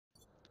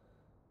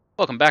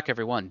Welcome back,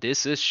 everyone.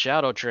 This is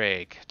Shadow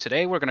Drake.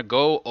 Today we're going to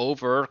go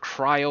over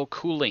cryo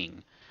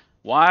cooling.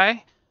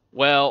 Why?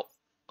 Well,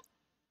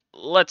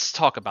 let's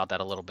talk about that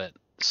a little bit.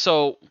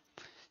 So,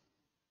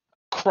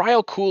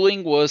 cryo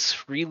cooling was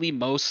really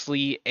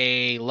mostly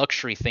a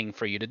luxury thing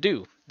for you to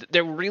do.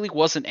 There really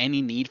wasn't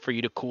any need for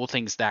you to cool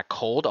things that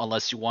cold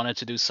unless you wanted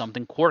to do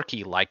something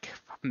quirky like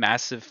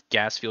massive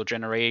gas fuel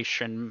generator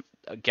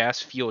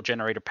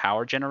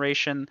power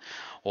generation,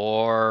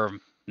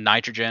 or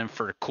nitrogen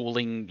for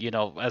cooling,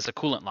 as a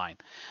coolant line.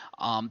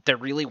 There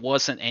really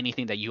wasn't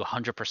anything that you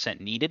 100%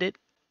 needed it.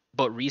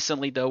 But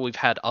recently, though, we've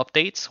had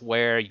updates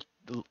where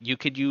you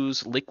could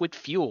use liquid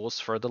fuels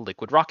for the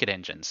liquid rocket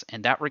engines,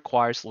 and that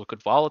requires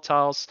liquid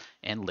volatiles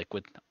and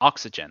liquid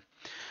oxygen.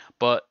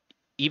 But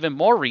even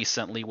more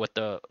recently, with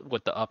the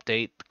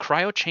update,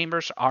 cryo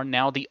chambers are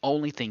now the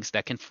only things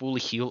that can fully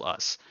heal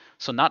us.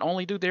 So not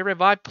only do they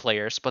revive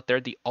players, but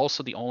they're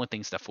also the only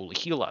things that fully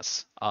heal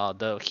us.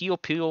 The heal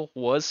peel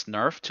was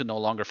nerfed to no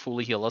longer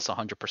fully heal us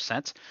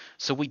 100%.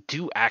 So we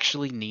do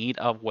actually need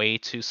a way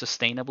to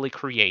sustainably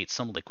create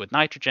some liquid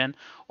nitrogen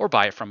or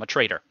buy it from a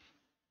trader.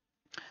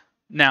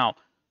 Now,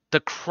 the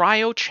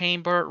cryo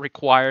chamber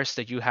requires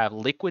that you have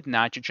liquid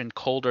nitrogen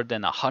colder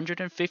than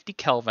 150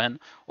 Kelvin,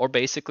 or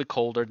basically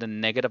colder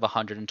than negative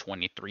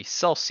 123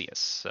 Celsius.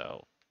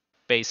 So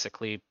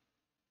basically,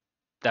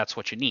 that's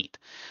what you need.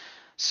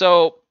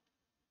 So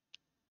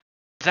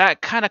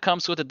that kind of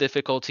comes with the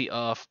difficulty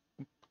of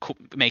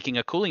making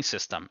a cooling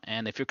system.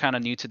 And if you're kind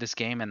of new to this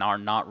game and are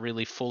not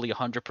really fully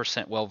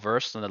 100% well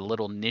versed in the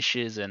little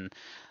niches and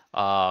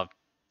uh,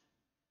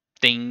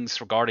 things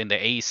regarding the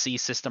AC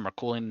system or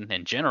cooling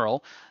in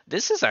general,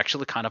 this is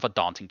actually kind of a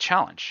daunting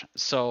challenge.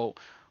 So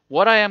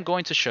what I am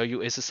going to show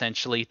you is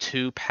essentially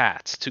two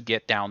paths to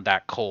get down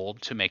that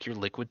cold to make your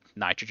liquid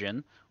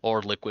nitrogen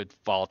or liquid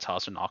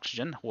volatiles and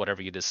oxygen,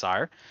 whatever you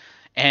desire.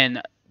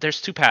 And there's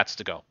two paths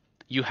to go.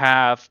 You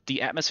have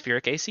the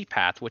atmospheric AC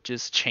path, which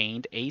is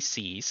chained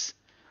ACs,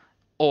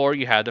 or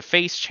you have the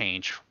phase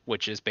change,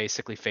 which is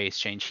basically phase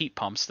change heat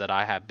pumps that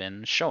I have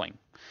been showing.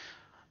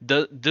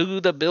 Do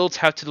the builds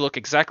have to look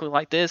exactly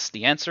like this?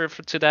 The answer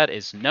to that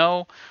is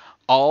no.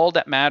 All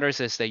that matters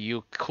is that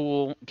you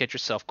get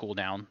yourself cool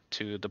down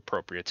to the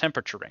appropriate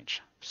temperature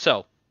range.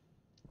 So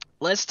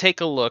let's take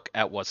a look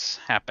at what's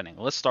happening.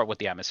 Let's start with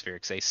the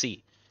atmospherics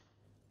AC.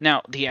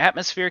 Now, the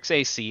atmospherics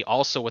AC,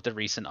 also with the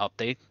recent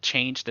update,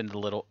 changed in the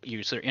little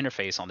user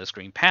interface on this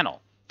green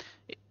panel.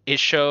 It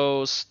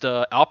shows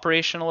the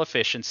operational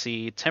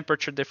efficiency,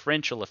 temperature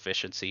differential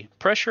efficiency,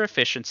 pressure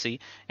efficiency,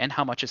 and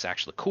how much is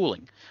actually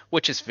cooling,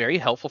 which is very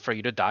helpful for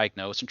you to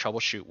diagnose and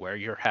troubleshoot where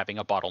you're having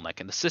a bottleneck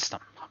in the system.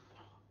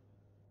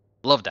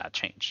 Love that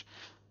change.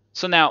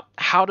 So now,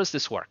 how does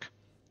this work?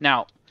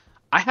 Now,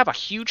 I have a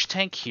huge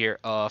tank here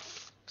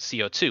of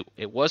CO2.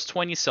 It was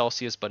 20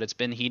 Celsius, but it's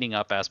been heating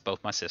up as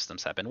both my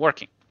systems have been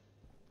working.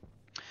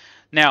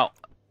 Now,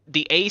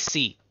 the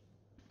AC,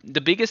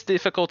 the biggest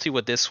difficulty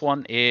with this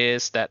one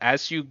is that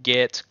as you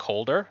get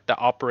colder, the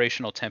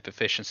operational temp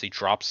efficiency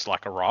drops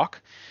like a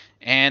rock.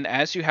 And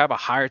as you have a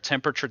higher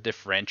temperature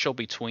differential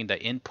between the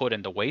input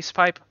and the waste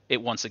pipe,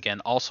 it once again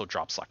also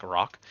drops like a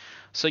rock.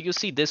 So you'll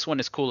see this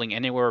one is cooling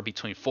anywhere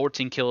between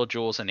 14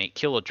 kilojoules and 8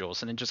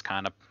 kilojoules, and it just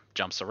kind of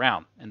jumps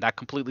around. And that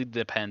completely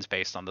depends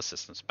based on the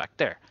systems back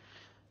there.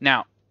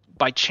 Now,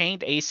 by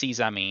chained ACs,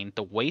 I mean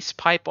the waste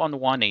pipe on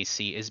one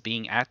AC is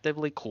being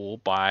actively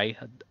cooled by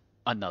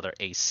another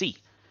AC.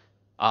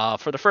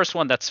 For the first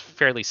one, that's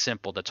fairly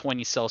simple. The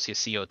 20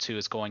 Celsius CO2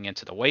 is going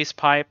into the waste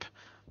pipe,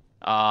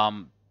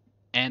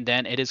 and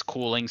then it is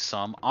cooling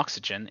some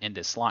oxygen in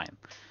this line.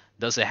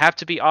 Does it have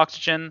to be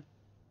oxygen?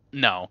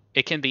 No,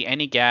 it can be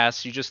any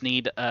gas. You just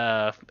need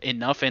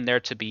enough in there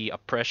to be a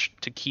pressure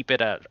to keep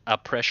it at a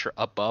pressure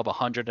above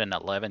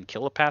 111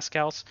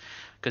 kilopascals,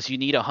 because you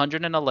need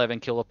 111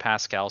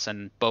 kilopascals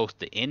in both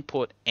the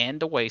input and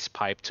the waste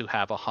pipe to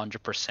have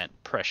 100%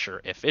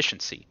 pressure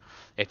efficiency.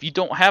 If you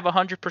don't have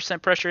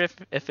 100% pressure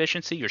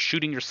efficiency, you're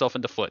shooting yourself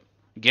in the foot.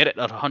 Get it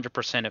at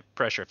 100%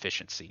 pressure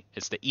efficiency.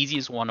 It's the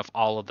easiest one of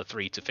all of the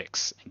three to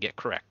fix and get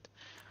correct.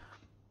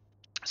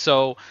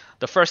 So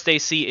the first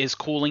AC is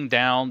cooling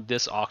down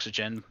this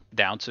oxygen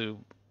down to,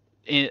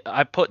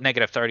 I put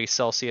negative 30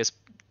 Celsius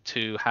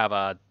to have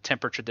a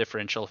temperature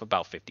differential of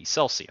about 50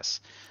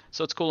 Celsius.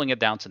 So it's cooling it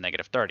down to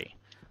negative 30.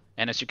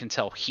 And as you can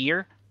tell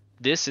here,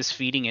 this is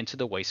feeding into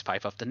the waste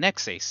pipe of the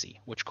next AC,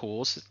 which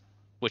cools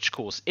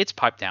its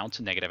pipe down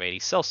to negative 80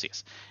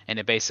 Celsius. And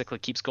it basically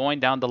keeps going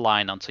down the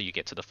line until you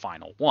get to the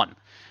final one.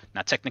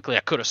 Now, technically,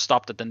 I could have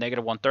stopped at the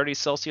negative 130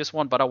 Celsius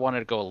one, but I wanted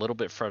to go a little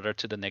bit further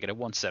to the negative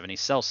 170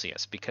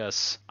 Celsius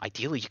because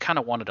ideally you kind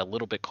of want it a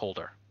little bit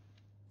colder.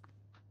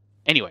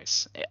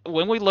 Anyways,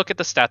 when we look at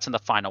the stats in the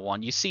final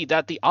one, you see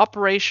that the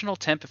operational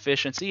temp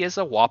efficiency is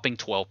a whopping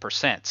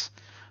 12%.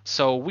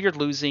 So we're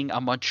losing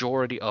a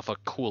majority of a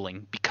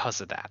cooling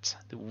because of that.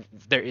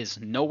 There is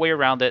no way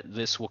around it.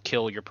 This will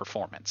kill your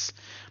performance.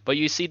 But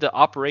you see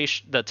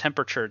the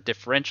temperature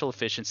differential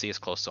efficiency is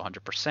close to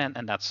 100%,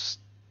 and that's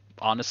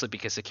honestly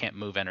because it can't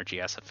move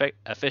energy as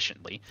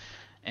efficiently.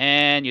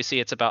 and you see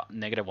it's about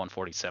negative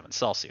 147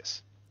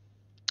 Celsius.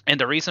 And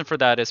the reason for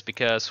that is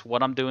because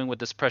what I'm doing with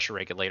this pressure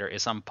regulator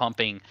is I'm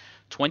pumping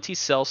 20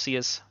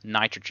 Celsius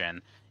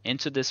nitrogen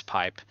into this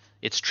pipe.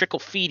 It's trickle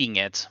feeding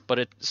it,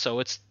 but so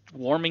it's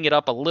warming it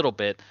up a little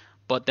bit,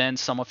 but then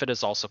some of it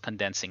is also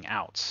condensing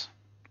out.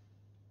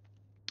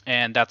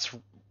 And that's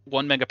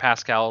 1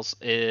 megapascals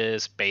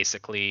is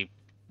basically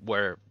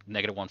where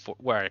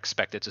where I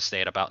expect it to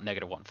stay at about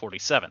negative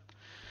 147.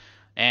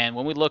 And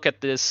when we look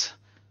at this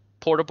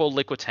portable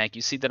liquid tank,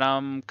 you see that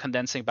I'm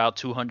condensing about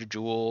 200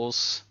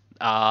 joules.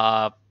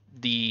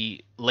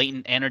 The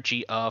latent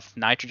energy of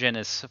nitrogen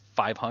is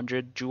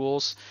 500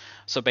 joules.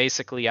 So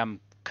basically, I'm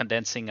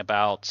condensing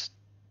about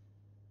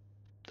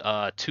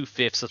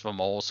 2/5 of a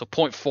mole. So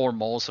 0.4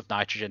 moles of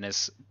nitrogen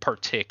is per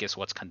tick is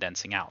what's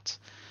condensing out,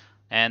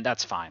 and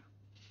that's fine.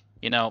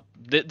 You know,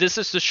 this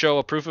is to show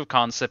a proof of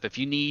concept. If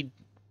you need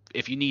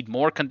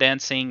more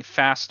condensing,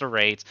 faster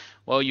rates,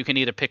 well, you can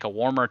either pick a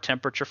warmer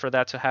temperature for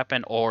that to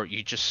happen, or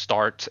you just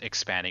start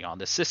expanding on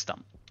the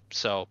system.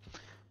 So,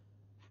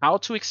 how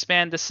to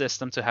expand the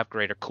system to have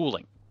greater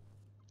cooling?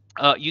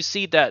 You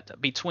see that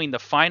between the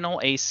final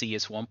AC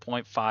is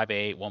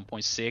 1.58,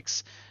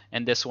 1.6,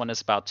 and this one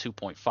is about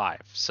 2.5.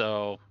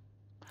 So,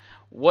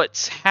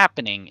 what's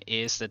happening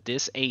is that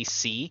this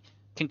AC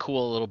can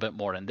cool a little bit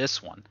more than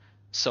this one.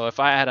 So if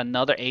I add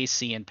another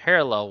AC in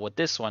parallel with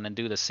this one and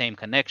do the same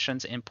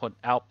connections, input,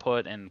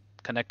 output, and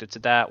connected to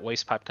that,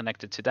 waste pipe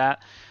connected to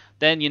that,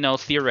 then, you know,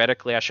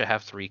 theoretically I should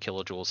have 3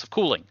 kilojoules of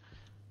cooling.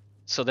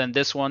 So then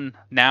this one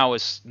now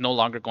is no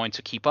longer going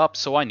to keep up,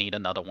 so I need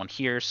another one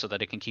here so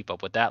that it can keep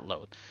up with that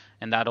load.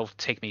 And that'll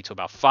take me to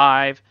about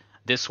 5.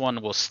 This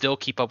one will still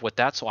keep up with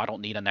that, so I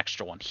don't need an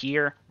extra one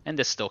here. And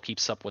this still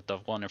keeps up with the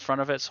one in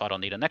front of it, so I don't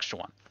need an extra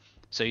one.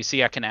 So you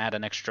see I can add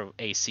an extra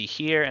AC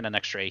here and an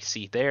extra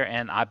AC there,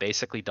 and I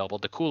basically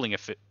doubled the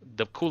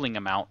cooling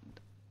amount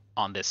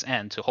on this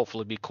end to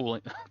hopefully be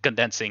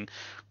condensing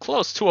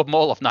close to a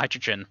mole of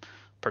nitrogen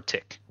per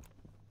tick.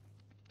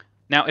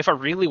 Now, if I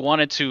really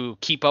wanted to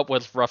keep up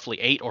with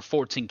roughly 8 or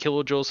 14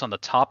 kilojoules on the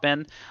top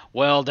end,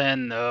 well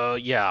then,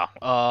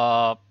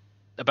 about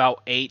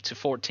 8 to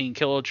 14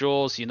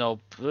 kilojoules, you know,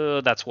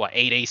 that's what,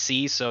 8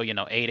 AC, so, you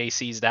know, 8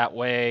 ACs that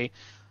way.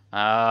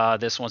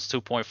 This one's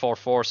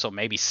 2.44, so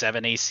maybe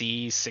 7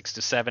 ACs, 6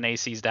 to 7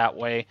 ACs that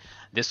way.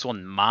 This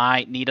one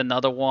might need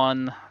another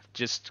one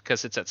just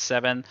because it's at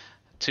 7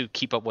 to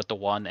keep up with the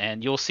one,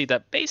 and you'll see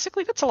that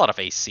basically that's a lot of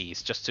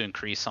ACs just to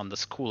increase on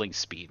this cooling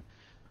speed.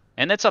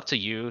 And it's up to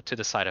you to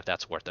decide if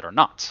that's worth it or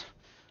not.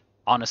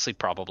 Honestly,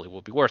 probably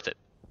will be worth it.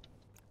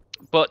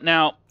 But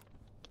now,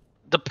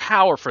 the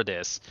power for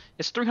this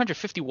is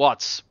 350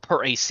 watts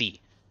per AC.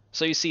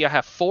 So you see I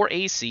have 4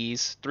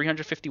 ACs,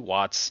 350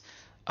 watts.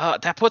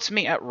 That puts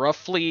me at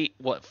roughly,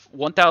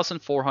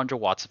 1,400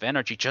 watts of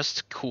energy just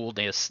to cool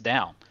this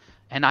down.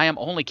 And I am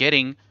only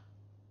getting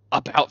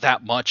about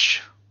that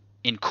much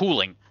in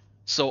cooling.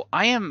 So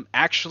I am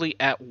actually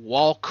at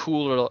wall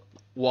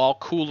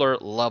cooler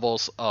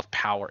levels of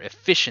power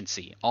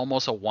efficiency,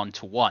 almost a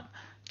 1-to-1,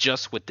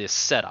 just with this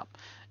setup.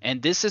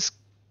 And this is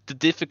the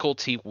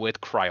difficulty with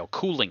cryo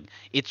cooling.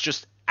 It's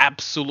just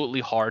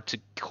absolutely hard to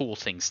cool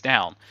things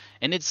down.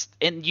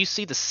 And you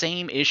see the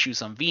same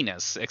issues on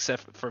Venus,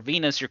 except for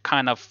Venus you're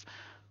kind of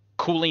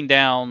cooling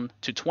down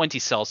to 20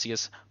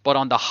 Celsius, but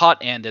on the hot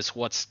end is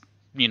what's,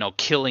 you know,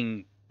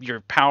 killing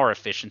your power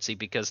efficiency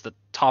because the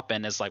top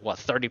end is like what,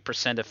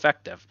 30%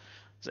 effective.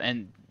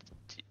 And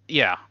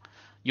yeah,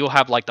 you'll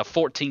have like the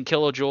 14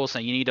 kilojoules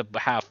and you need to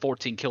have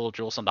 14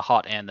 kilojoules on the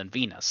hot end in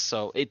Venus.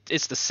 So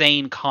it's the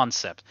same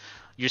concept.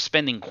 You're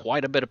spending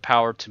quite a bit of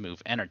power to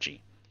move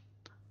energy.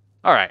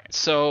 All right,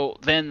 so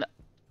then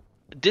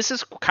this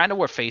is kind of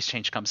where phase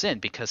change comes in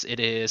because it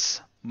is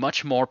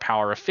much more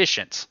power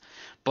efficient,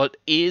 but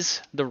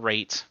is the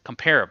rate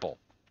comparable?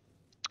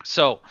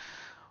 So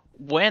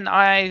when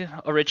I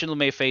originally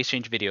made phase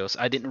change videos,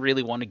 I didn't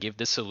really want to give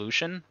this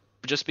solution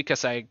just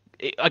because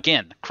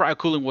again,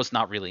 cryocooling was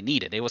not really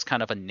needed. It was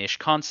kind of a niche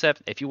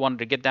concept. If you wanted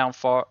to get down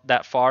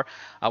that far,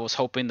 I was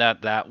hoping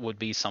that would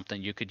be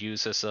something you could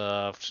use as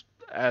a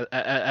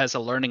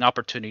learning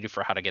opportunity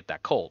for how to get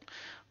that cold.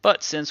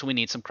 But since we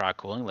need some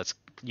cryocooling,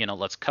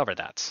 let's cover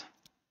that.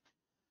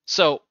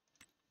 So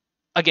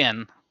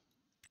again,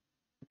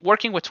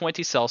 working with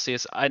 20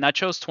 Celsius, and I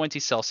chose 20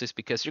 Celsius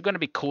because you're going to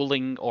be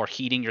cooling or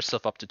heating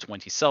yourself up to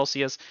 20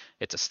 Celsius.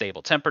 It's a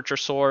stable temperature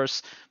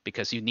source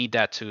because you need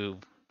that to,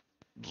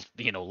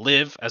 you know,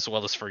 live, as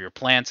well as for your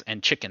plants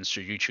and chickens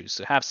should you choose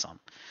to have some.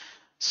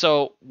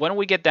 So when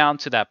we get down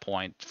to that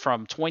point,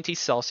 from 20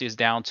 Celsius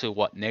down to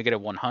what, negative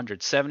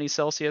 170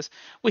 Celsius,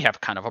 we have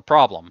kind of a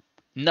problem.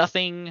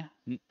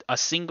 A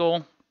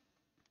single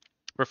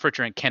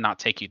refrigerant cannot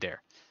take you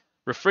there.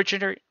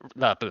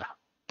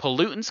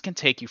 Pollutants can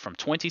take you from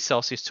 20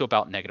 Celsius to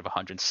about negative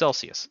 100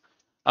 Celsius.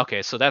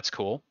 Okay, so that's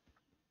cool.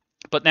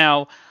 But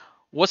now,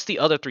 what's the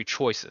other 3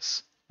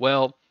 choices?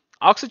 Well,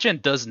 oxygen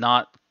does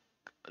not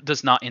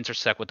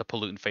intersect with the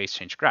pollutant phase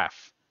change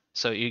graph.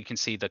 So you can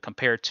see that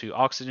compared to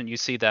oxygen, you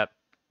see that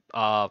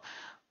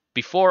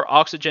Before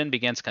oxygen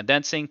begins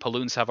condensing,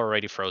 pollutants have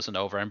already frozen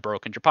over and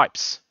broken your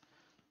pipes.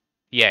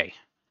 Yay.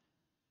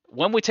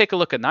 When we take a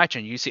look at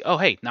nitrogen, you see, oh,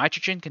 hey,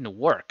 nitrogen can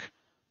work.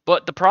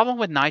 But the problem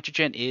with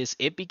nitrogen is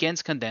it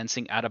begins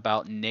condensing at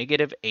about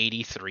negative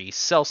 83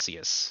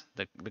 Celsius.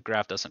 The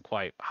graph doesn't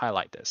quite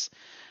highlight this.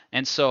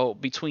 And so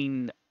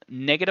between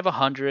negative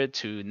 100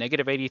 to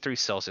negative 83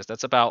 Celsius,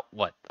 that's about,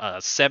 what,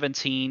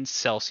 17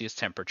 Celsius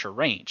temperature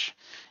range.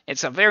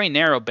 It's a very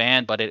narrow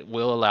band, but it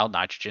will allow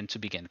nitrogen to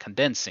begin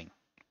condensing.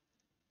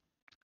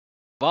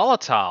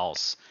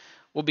 Volatiles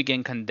will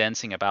begin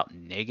condensing about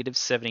negative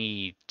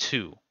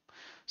 72.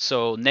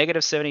 So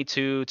negative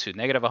 72 to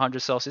negative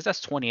 100 Celsius,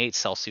 that's 28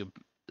 Celsius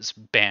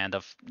band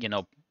of,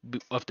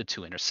 of the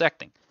two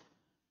intersecting.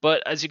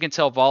 But as you can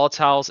tell,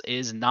 volatiles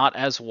is not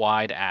as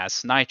wide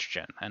as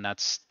nitrogen, and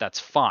that's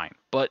fine.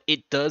 But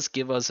it does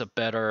give us a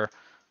better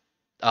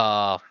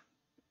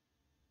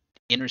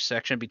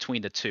intersection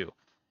between the two.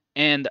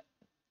 And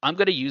I'm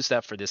going to use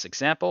that for this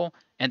example.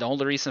 And the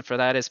only reason for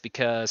that is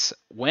because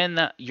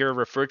when your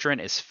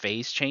refrigerant is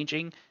phase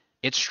changing,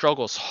 it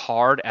struggles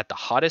hard at the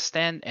hottest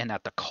end and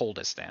at the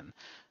coldest end.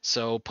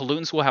 So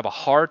pollutants will have a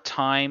hard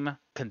time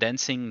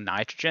condensing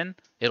nitrogen.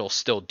 It'll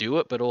still do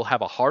it, but it'll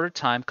have a harder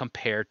time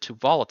compared to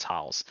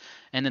volatiles.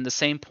 And in the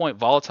same point,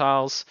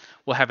 volatiles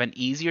will have an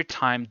easier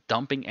time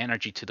dumping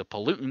energy to the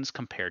pollutants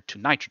compared to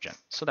nitrogen.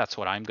 So that's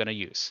what I'm going to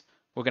use.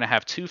 We're going to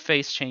have two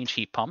phase change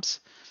heat pumps,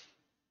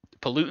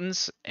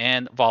 pollutants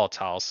and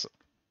volatiles.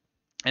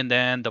 And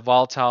then the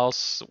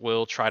volatiles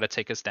will try to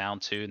take us down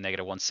to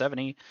negative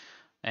 170,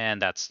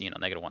 and that's,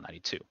 negative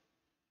 192.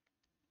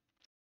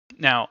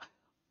 Now,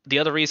 the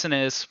other reason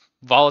is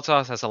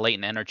volatiles has a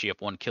latent energy of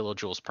 1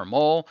 kilojoules per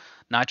mole.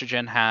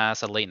 Nitrogen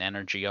has a latent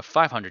energy of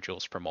 500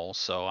 joules per mole.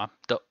 So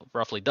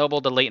roughly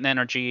double the latent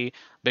energy,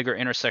 bigger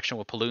intersection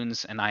with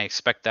pollutants, and I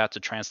expect that to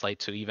translate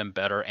to even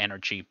better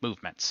energy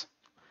movements.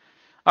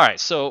 All right,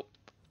 so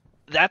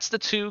that's the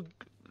two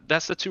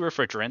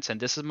refrigerants, and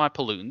this is my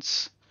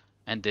pollutants,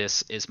 and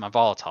this is my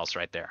volatiles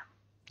right there.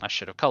 I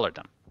should have colored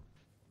them.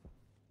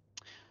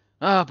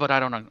 But I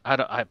don't know.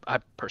 I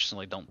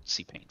personally don't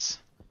see paints.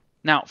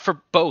 Now,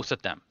 for both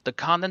of them, the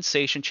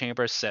condensation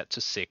chamber is set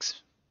to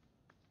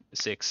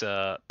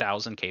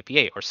 6,000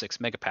 kPa or 6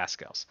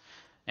 megapascals.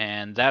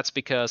 And that's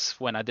because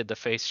when I did the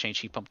phase change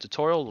heat pump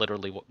tutorial,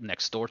 literally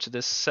next door to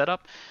this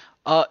setup,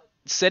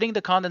 setting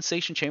the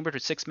condensation chamber to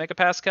 6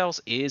 megapascals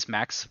is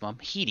maximum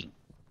heating.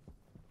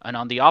 And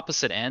on the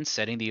opposite end,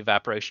 setting the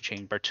evaporation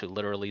chamber to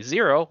literally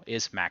 0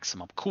 is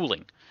maximum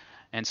cooling.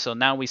 And so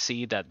now we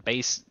see that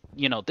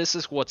this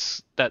is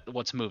what's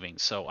moving.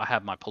 So I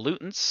have my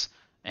pollutants,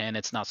 and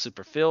it's not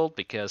super filled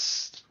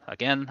because,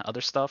 again,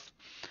 other stuff.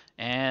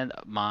 And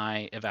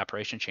my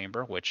evaporation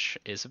chamber, which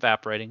is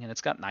evaporating, and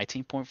it's got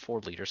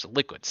 19.4 liters of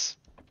liquids.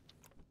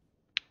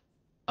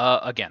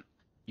 Again,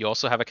 you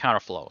also have a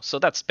counterflow. So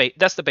that's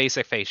the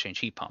basic phase change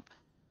heat pump.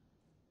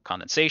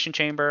 Condensation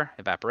chamber,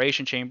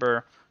 evaporation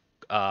chamber,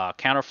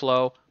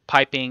 counterflow,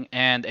 piping,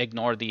 and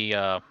ignore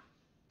the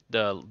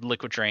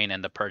liquid drain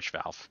and the purge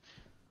valve.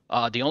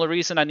 The only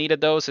reason I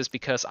needed those is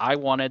because I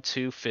wanted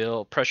to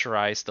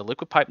pressurize the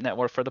liquid pipe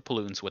network for the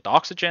pollutants with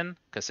oxygen,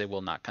 because it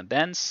will not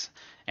condense.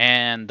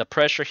 And the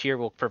pressure here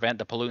will prevent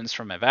the pollutants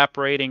from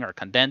evaporating or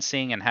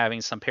condensing and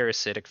having some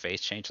parasitic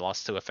phase change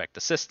loss to affect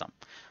the system.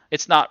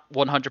 It's not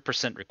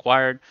 100%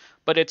 required,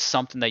 but it's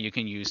something that you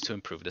can use to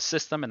improve the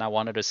system, and I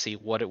wanted to see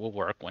what it will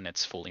work when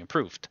it's fully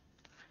improved.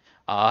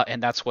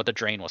 And that's what the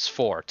drain was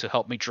for, to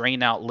help me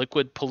drain out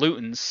liquid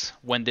pollutants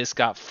when this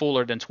got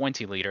fuller than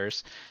 20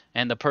 liters.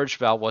 And the purge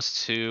valve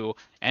was to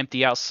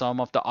empty out some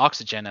of the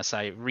oxygen as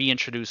I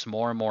reintroduced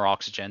more and more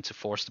oxygen to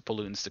force the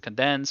pollutants to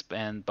condense,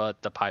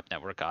 but the pipe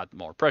network got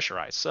more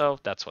pressurized. So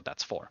that's what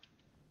that's for.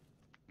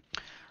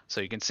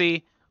 So you can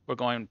see we're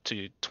going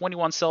to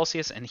 21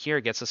 Celsius, and here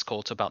it gets us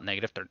cold to about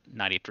negative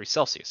 93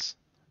 Celsius.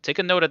 Take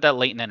a note of that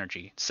latent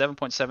energy,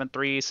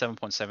 7.73,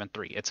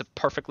 7.73. It's a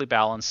perfectly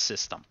balanced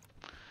system.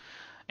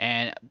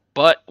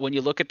 But when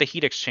you look at the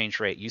heat exchange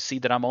rate, you see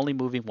that I'm only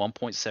moving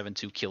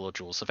 1.72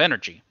 kilojoules of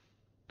energy.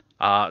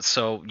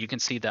 So you can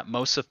see that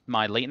most of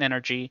my latent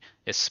energy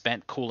is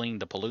spent cooling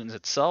the pollutants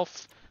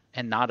itself,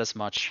 and not as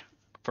much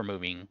for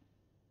moving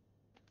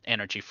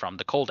energy from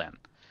the cold end.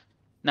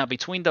 Now,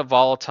 between the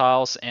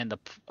volatiles and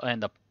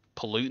the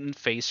pollutant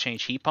phase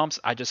change heat pumps,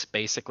 I just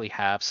basically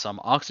have some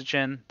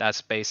oxygen.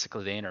 That's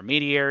basically the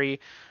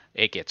intermediary.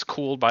 It gets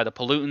cooled by the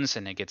pollutants,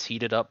 and it gets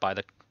heated up by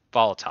the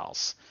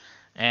volatiles.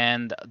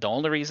 And the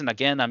only reason,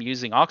 again, I'm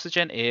using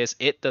oxygen is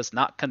it does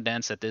not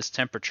condense at this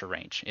temperature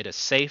range. It is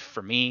safe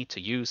for me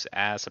to use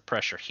as a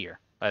pressure here,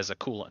 as a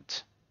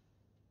coolant.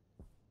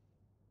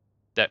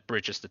 That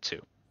bridges the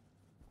two.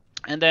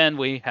 And then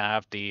we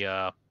have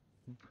the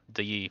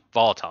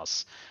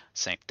volatiles.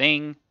 Same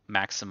thing,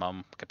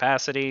 maximum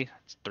capacity,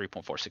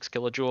 3.46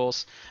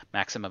 kilojoules.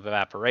 Maximum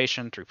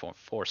evaporation,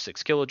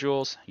 3.46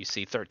 kilojoules. You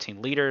see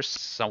 13 liters,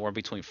 somewhere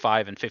between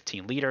 5 and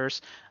 15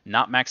 liters.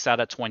 Not maxed out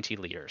at 20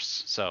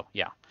 liters. So,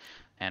 yeah.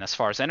 And as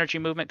far as energy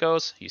movement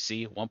goes, you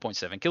see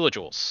 1.7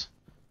 kilojoules.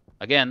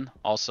 Again,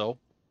 also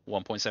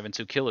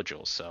 1.72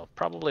 kilojoules. So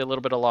probably a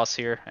little bit of loss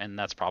here, and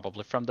that's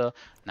probably from the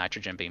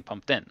nitrogen being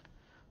pumped in.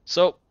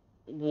 So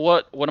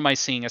what am I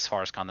seeing as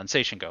far as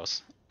condensation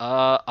goes?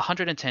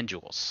 110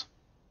 joules.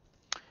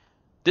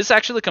 This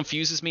actually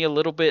confuses me a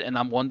little bit, and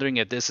I'm wondering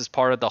if this is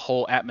part of the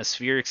whole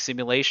atmospheric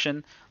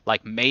simulation.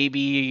 Like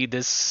maybe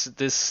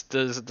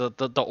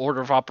the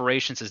order of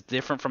operations is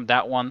different from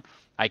that one.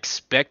 I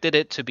expected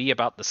it to be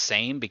about the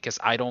same because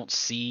I don't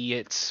see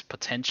it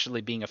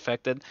potentially being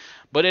affected,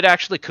 but it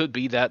actually could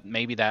be that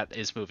maybe that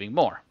is moving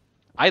more.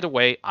 Either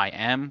way, I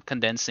am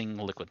condensing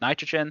liquid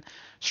nitrogen.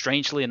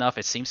 Strangely enough,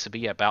 it seems to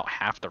be about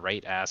half the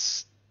rate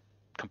as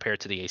compared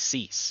to the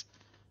ACs,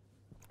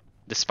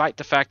 despite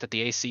the fact that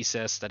the AC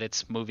says that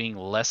it's moving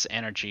less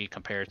energy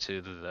compared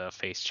to the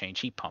phase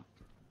change heat pump.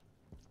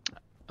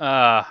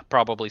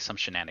 Probably some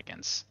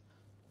shenanigans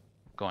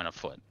going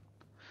afoot.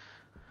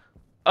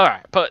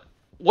 Alright, but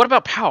what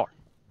about power?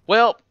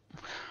 Well,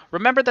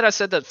 remember that I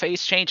said that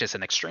phase change is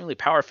an extremely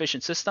power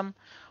efficient system?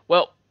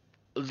 Well,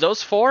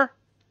 those four,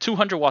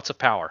 200 watts of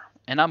power,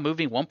 and I'm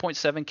moving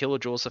 1.7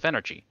 kilojoules of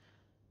energy.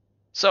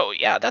 So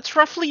yeah, that's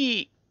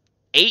roughly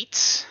a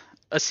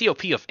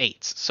COP of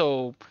 8.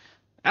 So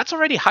that's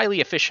already highly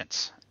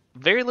efficient.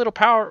 Very little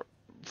power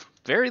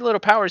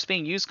is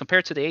being used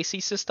compared to the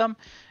AC system,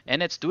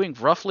 and it's doing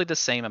roughly the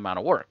same amount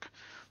of work.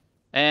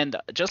 And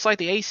just like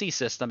the AC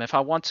system, if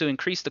I want to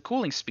increase the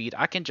cooling speed,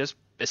 I can just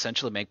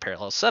essentially make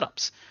parallel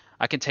setups.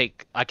 I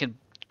can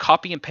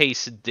copy and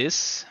paste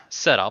this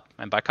setup,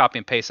 and by copy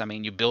and paste I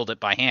mean you build it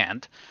by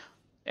hand,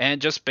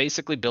 and just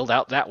basically build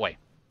out that way.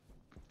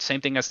 Same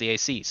thing as the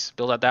ACs,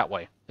 build out that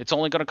way. It's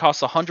only going to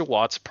cost 100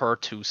 watts per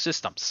 2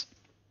 systems.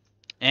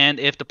 And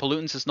if the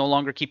pollutants is no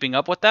longer keeping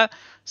up with that,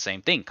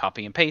 same thing,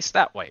 copy and paste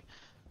that way.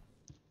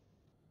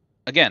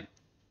 Again,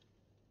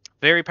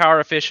 very power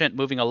efficient,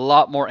 moving a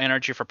lot more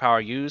energy for power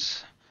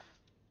use,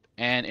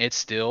 and it's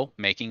still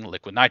making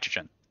liquid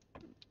nitrogen.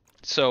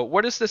 So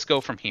where does this go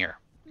from here?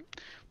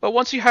 But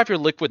once you have your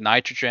liquid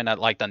nitrogen at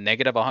like the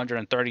negative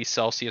 130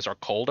 Celsius or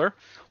colder,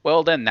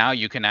 well then now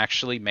you can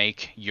actually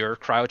make your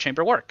cryo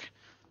chamber work.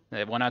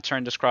 When I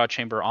turn this cryo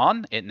chamber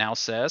on, it now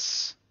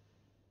says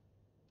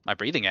my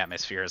breathing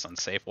atmosphere is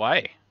unsafe.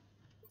 Why?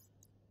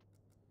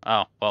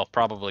 Oh, well,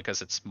 probably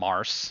because it's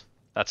Mars.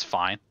 That's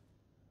fine.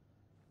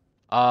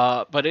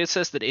 But it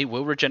says that it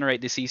will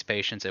regenerate deceased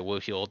patients. It will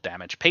heal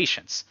damaged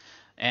patients.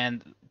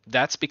 And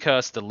that's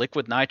because the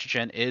liquid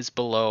nitrogen is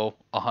below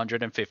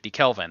 150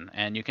 Kelvin.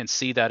 And you can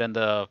see that in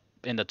the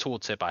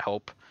tooltip, I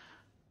hope.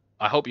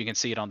 I hope you can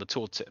see it on the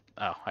tooltip.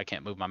 Oh, I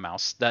can't move my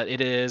mouse. That it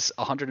is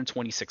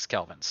 126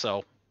 Kelvin.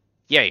 So,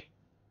 yay.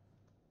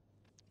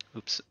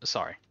 Oops,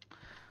 sorry.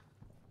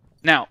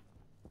 Now,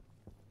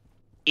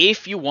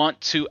 if you want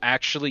to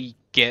actually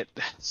get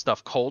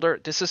stuff colder,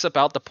 this is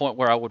about the point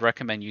where I would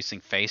recommend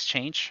using phase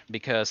change,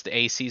 because the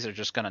ACs are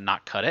just going to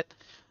not cut it.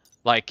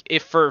 Like,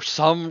 if for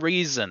some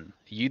reason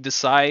you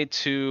decide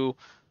to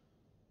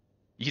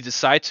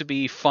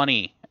be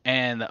funny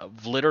and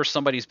litter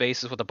somebody's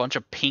bases with a bunch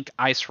of pink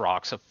ice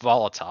rocks of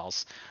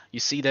volatiles,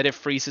 you see that it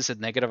freezes at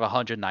negative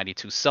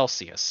 192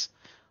 Celsius.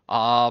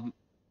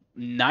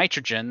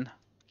 Nitrogen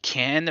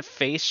can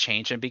phase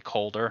change and be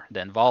colder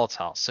than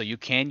volatiles, so you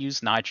can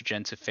use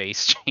nitrogen to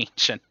phase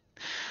change and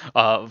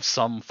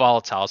some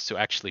volatiles to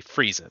actually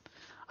freeze it.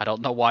 I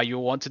don't know why you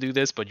want to do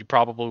this, but you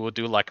probably would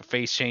do like a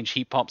phase change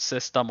heat pump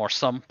system or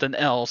something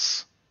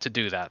else to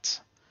do that.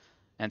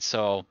 And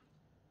so,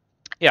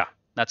 yeah,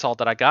 that's all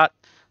that I got.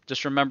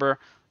 Just remember,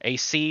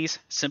 ACs,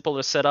 simple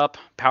to set up,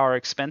 power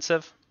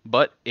expensive,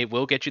 but it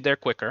will get you there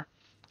quicker.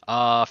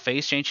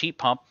 Phase change heat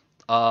pump,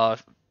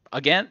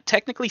 again,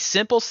 technically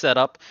simple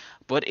setup,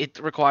 but it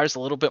requires a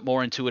little bit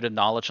more intuitive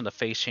knowledge on the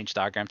phase change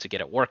diagram to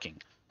get it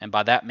working. And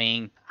by that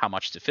mean how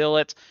much to fill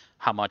it,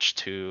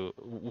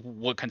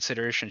 what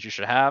considerations you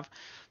should have.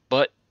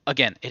 But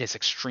again, it is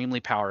extremely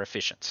power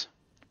efficient.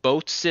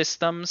 Both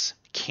systems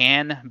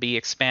can be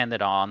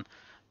expanded on.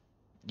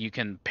 You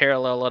can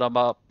parallel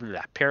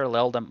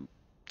them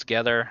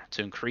together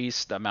to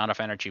increase the amount of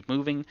energy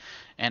moving.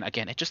 And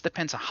again, it just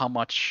depends on how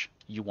much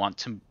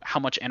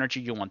energy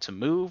you want to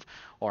move,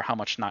 or how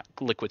much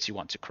liquids you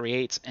want to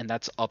create, and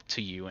that's up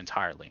to you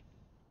entirely.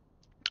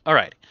 All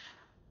right.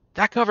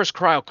 That covers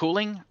cryo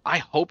cooling. I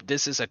hope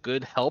this is a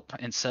good help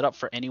and setup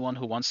for anyone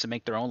who wants to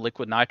make their own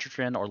liquid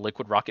nitrogen or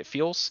liquid rocket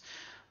fuels.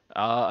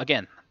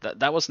 Again,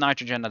 that was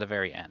nitrogen at the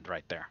very end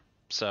right there.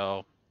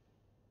 So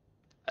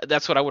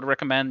that's what I would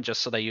recommend,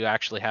 just so that you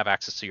actually have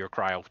access to your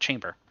cryo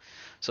chamber.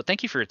 So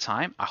thank you for your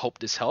time. I hope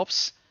this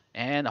helps,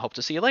 and I hope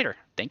to see you later.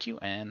 Thank you,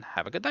 and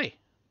have a good day.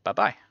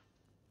 Bye-bye.